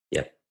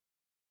 Yep.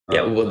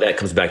 Yeah, well, that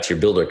comes back to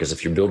your builder, because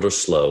if your builder's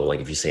slow,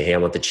 like if you say, hey, I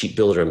want the cheap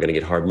builder, I'm going to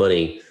get hard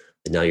money,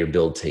 and now your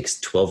build takes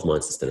 12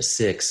 months instead of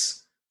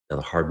 6, now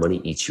the hard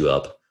money eats you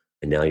up,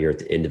 and now you're at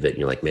the end of it, and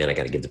you're like, man, I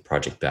got to give the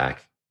project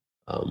back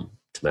to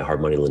my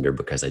hard money lender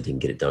because I didn't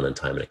get it done on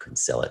time and I couldn't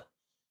sell it.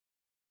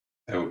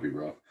 That would be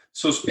rough.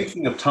 So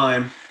speaking of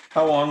time,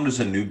 how long does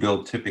a new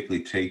build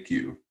typically take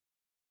you?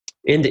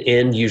 End to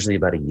end, usually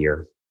about a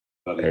year.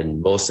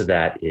 And most of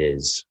that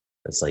it's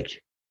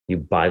like you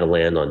buy the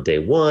land on day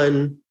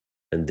one,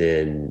 and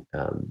then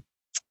or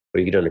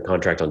you get under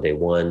contract on day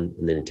one,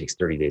 and then it takes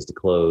 30 days to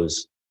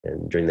close.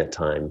 And during that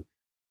time,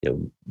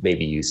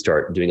 maybe you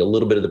start doing a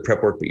little bit of the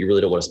prep work, but you really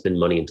don't want to spend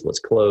money until it's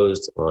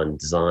closed on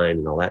design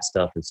and all that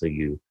stuff. And so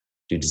you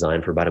do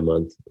design for about a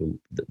month.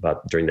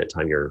 During that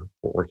time, you're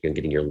working on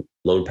getting your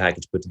loan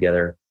package put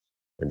together,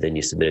 and then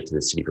you submit it to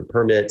the city for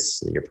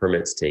permits. And your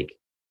permits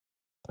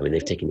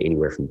they've taken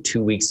anywhere from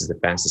 2 weeks is the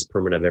fastest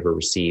permit I've ever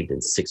received,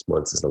 and 6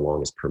 months is the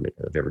longest permit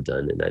I've ever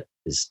done. And that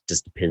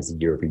just depends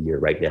year over year.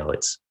 Right now,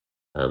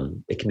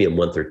 it can be a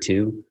month or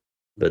two,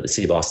 but the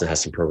city of Austin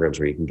has some programs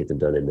where you can get them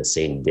done in the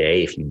same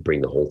day if you bring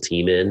the whole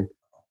team in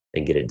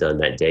and get it done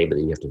that day. But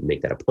then you have to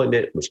make that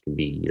appointment, which can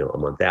be a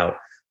month out.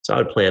 So I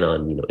would plan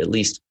on at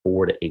least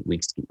 4 to 8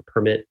 weeks to get the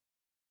permit.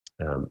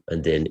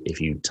 And then if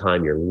you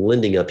time your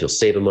lending up, you'll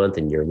save a month,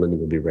 and your lending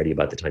will be ready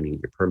about the time you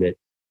get your permit.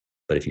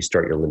 But if you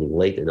start your lending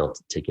late, then it'll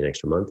take you an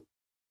extra month.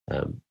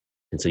 And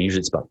so usually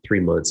it's about 3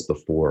 months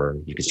before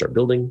you can start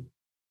building.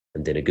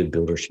 And then a good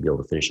builder should be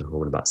able to finish a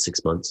home in about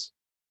 6 months.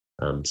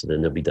 So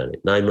then they'll be done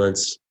at 9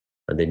 months.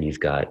 And then you've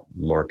got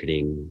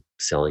marketing,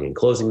 selling, and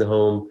closing the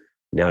home.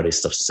 Nowadays,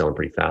 stuff's selling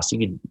pretty fast. So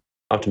you could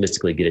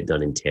optimistically get it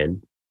done in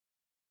 10.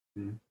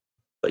 Mm-hmm.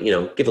 But,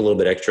 give a little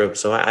bit extra.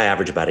 So I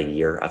average about a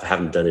year. I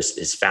haven't done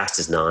as fast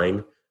as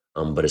 9,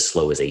 but as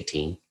slow as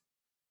 18.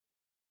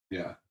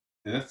 Yeah.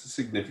 And that's a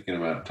significant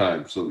amount of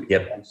time. So you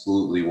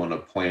absolutely want to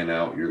plan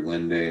out your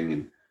lending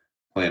and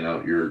plan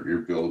out your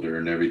builder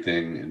and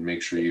everything, and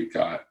make sure you've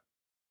got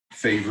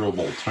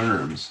favorable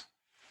terms.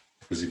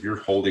 Because if you're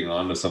holding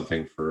on to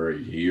something for a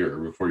year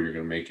before you're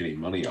going to make any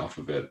money off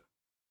of it,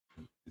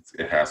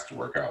 it has to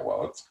work out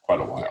well. It's quite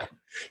a while.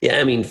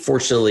 Yeah,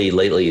 fortunately,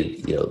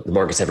 lately, the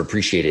markets have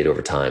appreciated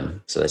over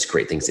time. So that's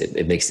great things.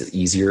 It makes it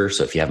easier.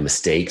 So if you have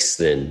mistakes,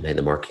 then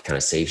the market kind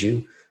of saves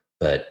you.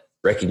 But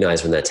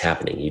recognize when that's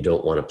happening. You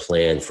don't want to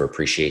plan for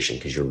appreciation,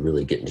 because you'll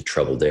really get into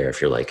trouble there. If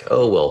you're like,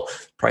 oh, well,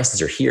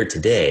 prices are here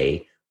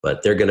today,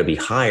 but they're going to be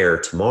higher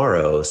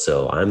tomorrow,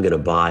 so I'm going to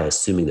buy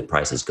assuming the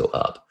prices go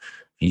up.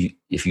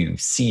 If you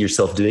see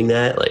yourself doing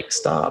that,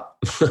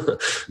 stop.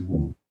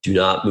 Do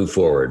not move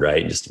forward,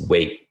 right? Just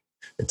wait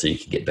until you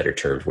can get better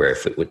terms. Where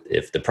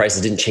if the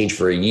prices didn't change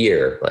for a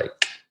year, like,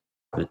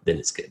 then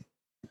it's good.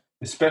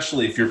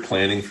 Especially if you're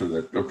planning for the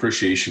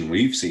appreciation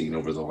we've seen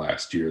over the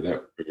last year,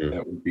 that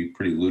would be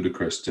pretty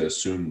ludicrous to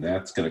assume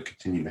that's going to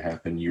continue to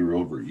happen year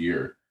over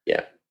year.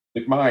 Yeah.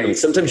 It might. I mean,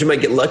 sometimes you might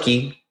get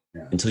lucky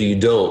until you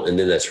don't, and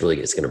then it's going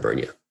to burn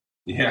you.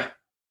 Yeah.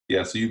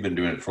 Yeah. So you've been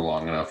doing it for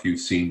long enough. You've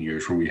seen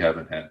years where we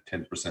haven't had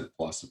 10%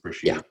 plus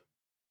appreciation.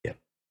 Yeah.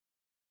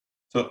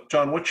 So,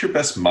 John, what's your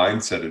best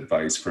mindset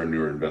advice for a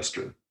newer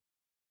investor?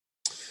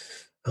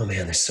 Oh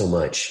man, there's so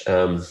much.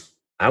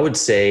 I would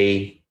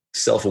say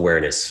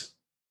self-awareness.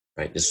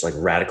 Right? Just like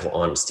radical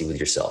honesty with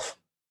yourself.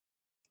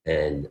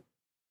 And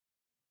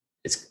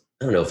I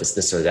don't know if it's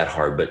necessarily that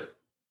hard, but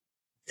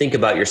think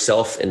about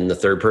yourself in the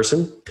third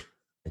person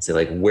and say,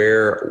 like,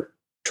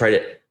 try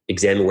to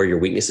examine where your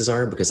weaknesses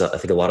are, because I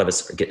think a lot of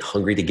us get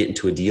hungry to get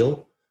into a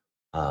deal.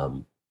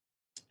 And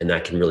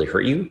that can really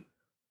hurt you.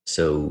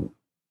 So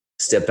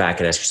step back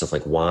and ask yourself,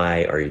 like,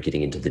 why are you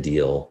getting into the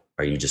deal?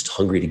 Are you just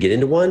hungry to get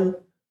into one,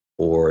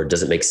 or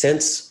does it make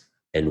sense?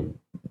 And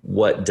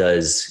what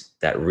does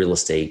that real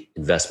estate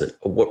investment,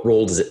 what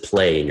role does it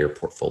play in your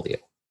portfolio?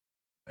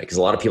 Because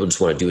a lot of people just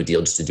want to do a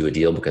deal just to do a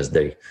deal because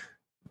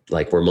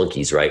we're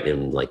monkeys, right?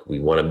 And like, we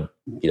want to,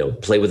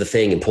 play with the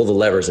thing and pull the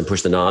levers and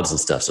push the knobs and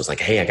stuff. So it's like,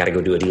 hey, I got to go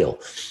do a deal.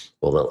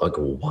 Well, like,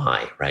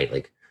 why, right?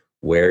 Like,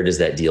 where does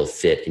that deal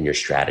fit in your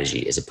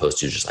strategy, as opposed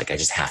to just like, I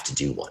just have to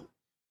do one,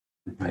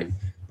 right?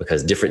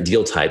 Because different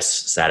deal types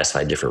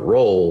satisfy different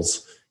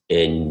roles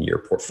in your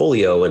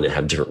portfolio and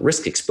have different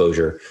risk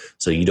exposure.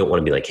 So you don't want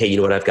to be like, hey, you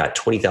know what? I've got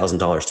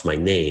 $20,000 to my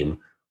name.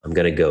 I'm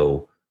going to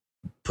go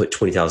put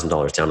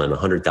 $20,000 down on a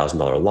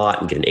 $100,000 lot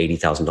and get an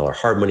 $80,000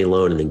 hard money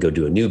loan and then go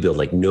do a new build.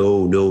 Like,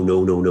 no.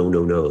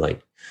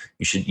 Like,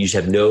 you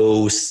should have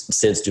no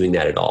sense doing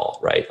that at all,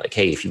 right? Like,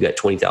 hey, if you've got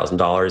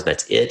 $20,000,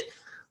 that's it.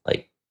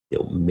 Like,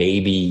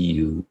 maybe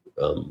you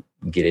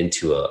get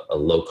into a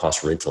low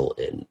cost rental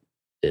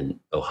in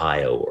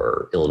Ohio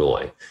or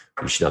Illinois.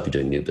 You should not be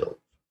doing new build.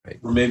 Right.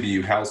 Or maybe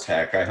you house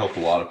hack. I help a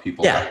lot of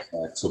people house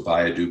hack. So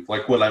buy a duplex,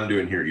 like what I'm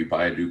doing here. You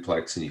buy a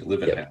duplex and you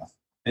live in half,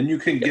 and you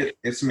can get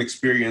some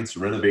experience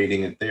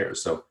renovating it there.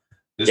 So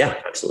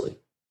absolutely.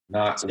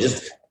 Not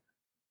just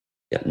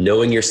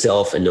knowing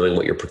yourself and knowing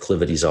what your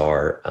proclivities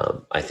are,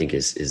 I think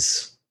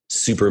is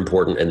super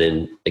important. And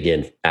then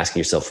again, asking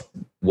yourself,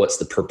 what's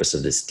the purpose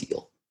of this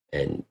deal,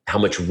 and how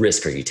much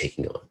risk are you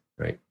taking on,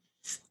 right?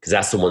 Because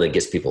that's the one that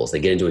gets people, is they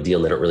get into a deal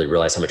and they don't really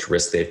realize how much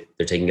risk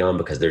they're taking on,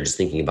 because they're just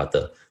thinking about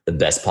the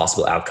best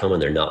possible outcome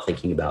and they're not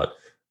thinking about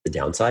the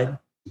downside.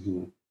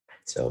 Mm-hmm.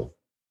 So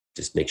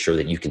just make sure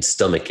that you can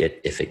stomach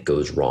it if it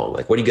goes wrong.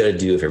 Like, what are you going to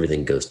do if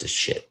everything goes to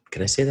shit?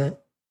 Can I say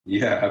that?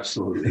 Yeah,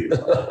 absolutely.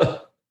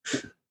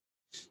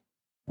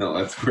 No,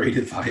 that's great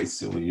advice.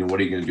 So what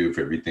are you going to do if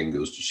everything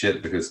goes to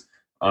shit? Because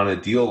on a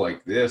deal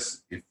like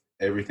this, if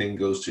everything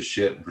goes to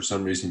shit and for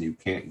some reason you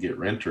can't get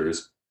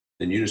renters,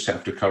 then you just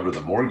have to cover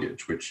the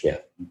mortgage, which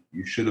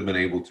you should have been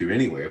able to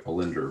anyway if a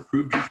lender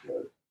approved you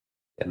for it.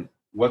 And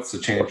what's the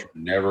chance you're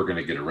never going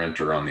to get a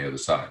renter on the other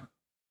side?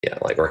 Yeah,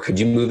 like, or could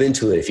you move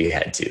into it if you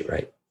had to,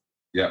 right?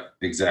 Yeah,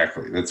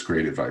 exactly. That's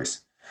great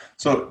advice.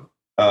 So,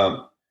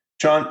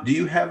 John, do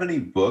you have any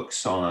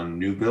books on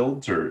new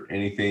builds or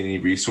any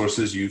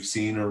resources you've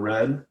seen or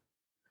read?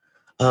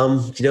 I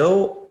think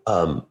you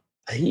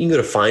can go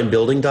to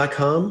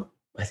findbuilding.com.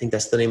 I think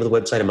that's the name of the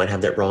website. I might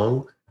have that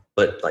wrong.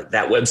 But like,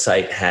 that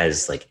website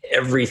has like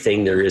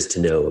everything there is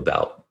to know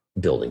about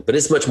building, but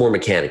it's much more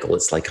mechanical.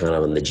 It's like kind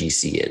of on the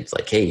GC end. It's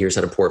like, hey, here's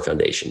how to pour a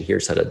foundation.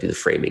 Here's how to do the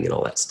framing and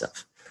all that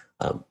stuff.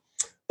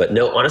 But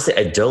no, honestly,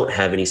 I don't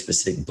have any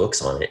specific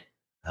books on it.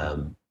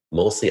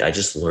 Mostly I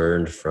just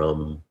learned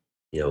from,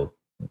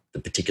 the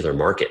particular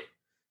market.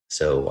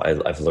 So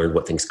I've learned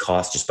what things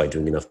cost just by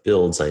doing enough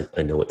builds.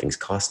 I know what things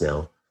cost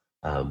now.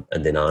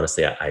 And then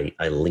honestly,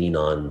 I lean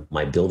on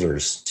my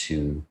builders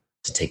to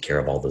take care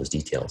of all those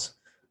details.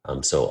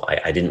 So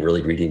I didn't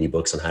really read any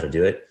books on how to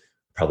do it.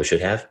 Probably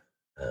should have.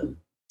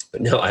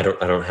 But no, I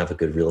don't have a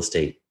good real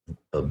estate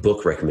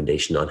book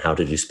recommendation on how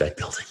to do spec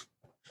building.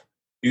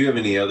 Do you have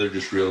any other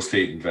just real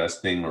estate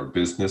investing or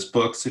business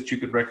books that you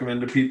could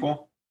recommend to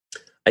people?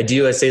 I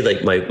do. I say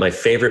like my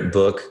favorite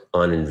book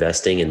on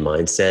investing and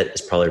mindset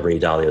is probably Ray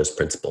Dalio's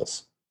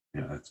Principles.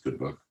 Yeah, that's a good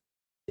book.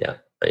 Yeah,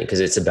 because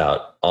it's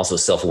about also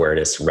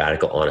self-awareness,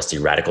 radical honesty,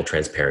 radical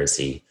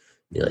transparency,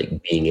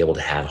 like being able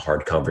to have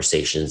hard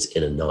conversations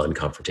in a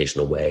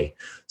non-confrontational way.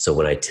 So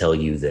when I tell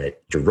you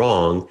that you're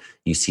wrong,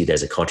 you see it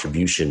as a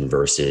contribution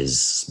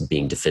versus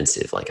being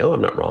defensive. Like, oh,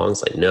 I'm not wrong.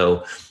 It's like,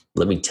 no,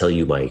 let me tell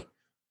you my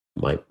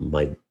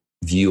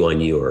view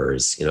on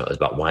yours,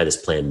 about why this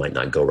plan might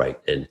not go right.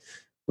 And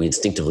we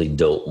instinctively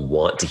don't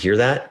want to hear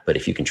that. But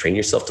if you can train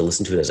yourself to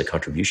listen to it as a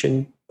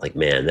contribution, like,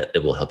 man,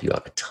 it will help you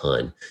out a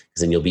ton,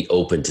 because then you'll be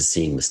open to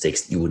seeing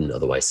mistakes that you wouldn't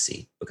otherwise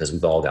see, because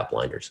we've all got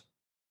blinders.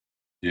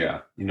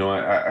 Yeah.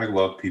 I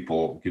love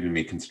people giving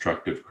me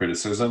constructive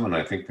criticism, and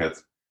I think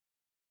that's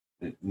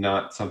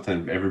not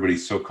something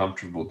everybody's so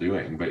comfortable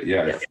doing. But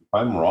if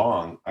I'm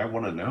wrong, I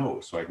want to know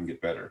so I can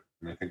get better.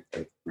 And I think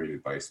that's great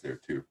advice there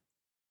too.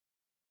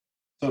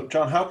 So,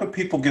 John, how can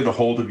people get a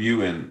hold of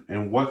you,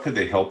 and what could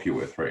they help you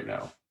with right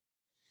now?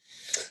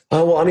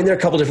 Well, I mean, there are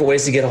a couple different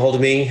ways to get a hold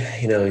of me.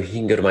 You know, you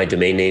can go to my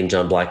domain name,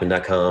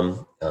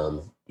 johnblackman.com.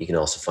 You can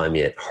also find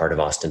me at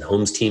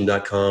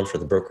heartofaustinhomesteam.com for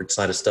the brokerage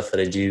side of stuff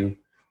that I do.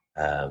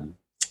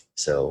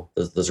 So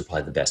those are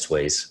probably the best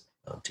ways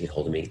to get a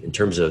hold of me. In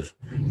terms of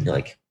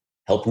like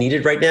help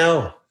needed right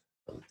now,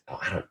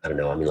 I don't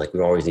know. I mean, like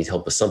we always need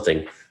help with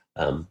something.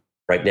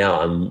 Right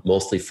now, I'm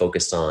mostly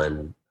focused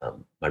on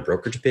my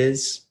brokerage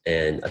biz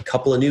and a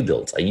couple of new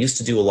builds. I used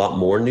to do a lot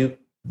more new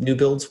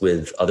builds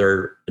with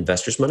other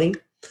investors' money.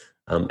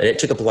 And it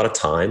took up a lot of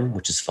time,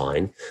 which is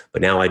fine.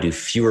 But now I do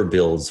fewer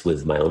builds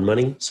with my own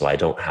money. So I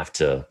don't have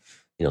to,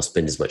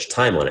 spend as much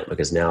time on it,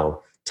 because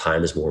now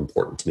time is more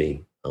important to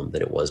me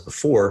than it was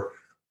before,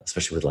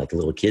 especially with like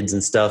little kids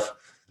and stuff.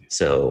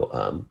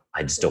 So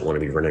I just don't want to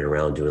be running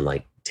around doing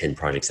like 10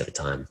 projects at a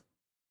time.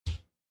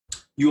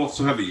 You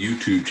also have a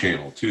YouTube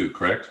channel too,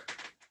 correct?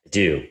 I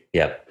do.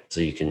 Yeah.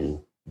 So you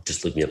can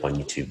just look me up on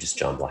YouTube, just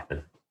John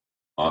Blackman.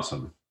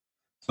 Awesome.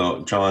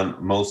 So, John,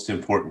 most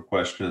important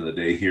question of the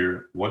day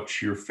here.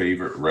 What's your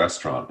favorite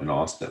restaurant in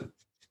Austin?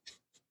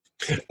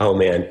 Oh,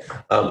 man.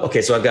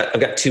 Okay, so I've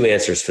got two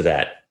answers for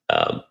that.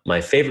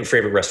 My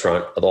favorite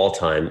restaurant of all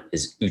time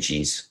is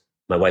Uchi's.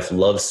 My wife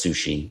loves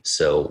sushi.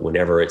 So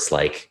whenever it's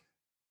like,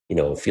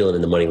 feeling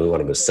in the money, we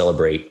want to go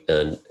celebrate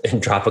and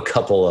drop a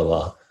couple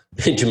of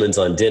Benjamins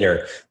on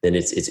dinner, then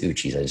it's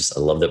Uchi's. I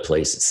love that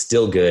place. It's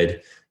still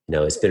good.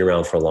 It's been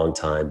around for a long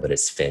time, but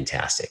it's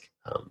fantastic.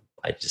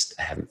 I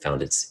haven't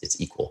found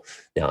its equal.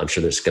 Now, I'm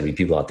sure there's going to be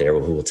people out there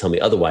who will tell me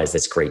otherwise.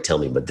 That's great. Tell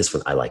me. But this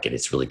one, I like it.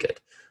 It's really good.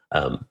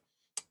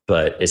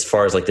 But as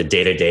far as like the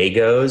day-to-day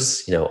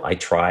goes, I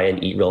try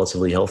and eat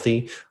relatively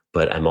healthy,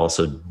 but I'm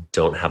also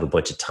don't have a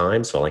bunch of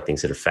time. So I like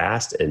things that are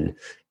fast. And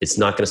it's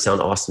not going to sound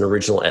Austin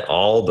original at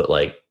all, but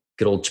like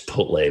good old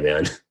Chipotle,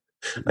 man.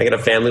 I got a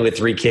family with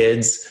 3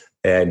 kids,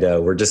 and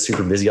we're just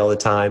super busy all the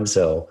time.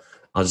 So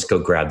I'll just go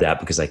grab that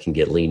because I can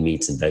get lean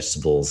meats and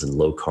vegetables and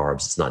low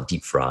carbs. It's not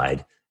deep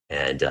fried.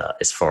 And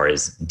as far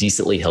as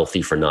decently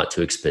healthy for not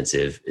too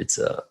expensive, it's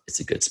a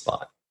good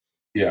spot.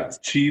 Yeah, it's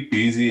cheap,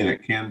 easy, and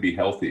it can be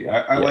healthy.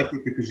 I like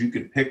it because you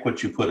can pick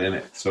what you put in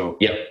it. So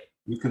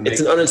you can.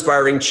 It's an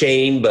uninspiring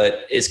chain,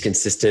 but it's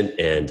consistent.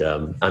 And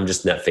I'm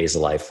just in that phase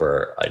of life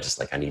where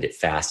I need it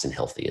fast and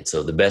healthy. And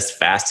so the best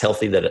fast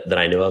healthy that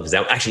I know of is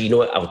that. Actually, you know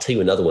what? I will tell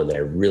you another one that I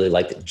really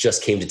like that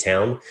just came to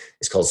town.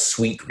 It's called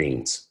Sweet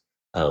Greens,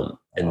 and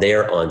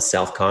they're on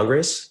South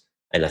Congress.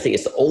 And I think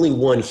it's the only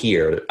one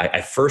here.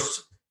 I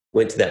first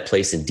went to that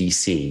place in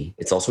DC.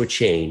 It's also a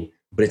chain,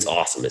 but it's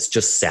awesome. It's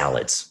just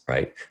salads,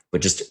 right?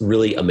 But just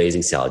really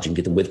amazing salads. You can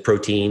get them with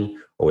protein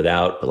or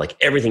without, but like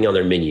everything on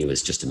their menu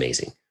is just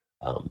amazing.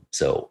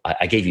 So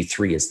I gave you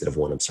 3 instead of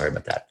 1. I'm sorry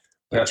about that.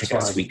 But check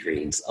out Sweet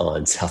Greens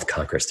on South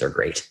Congress. They're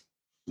great.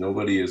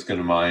 Nobody is going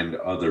to mind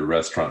other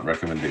restaurant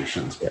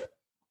recommendations. Yeah.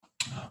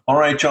 All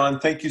right, John,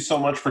 thank you so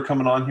much for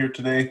coming on here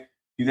today. If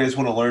you guys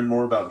want to learn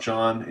more about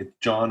John, it's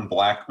John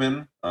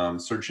Blackman.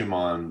 Search him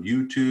on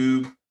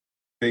YouTube,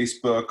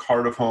 Facebook,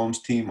 Heart of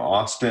Homes Team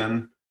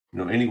Austin,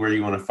 anywhere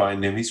you want to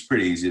find him. He's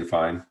pretty easy to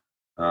find.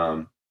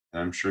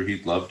 I'm sure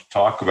he'd love to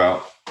talk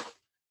about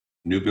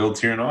new builds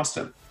here in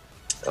Austin.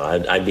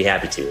 I'd be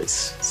happy to.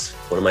 It's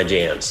one of my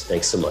jams.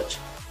 Thanks so much.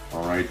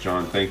 All right,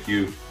 John. Thank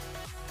you.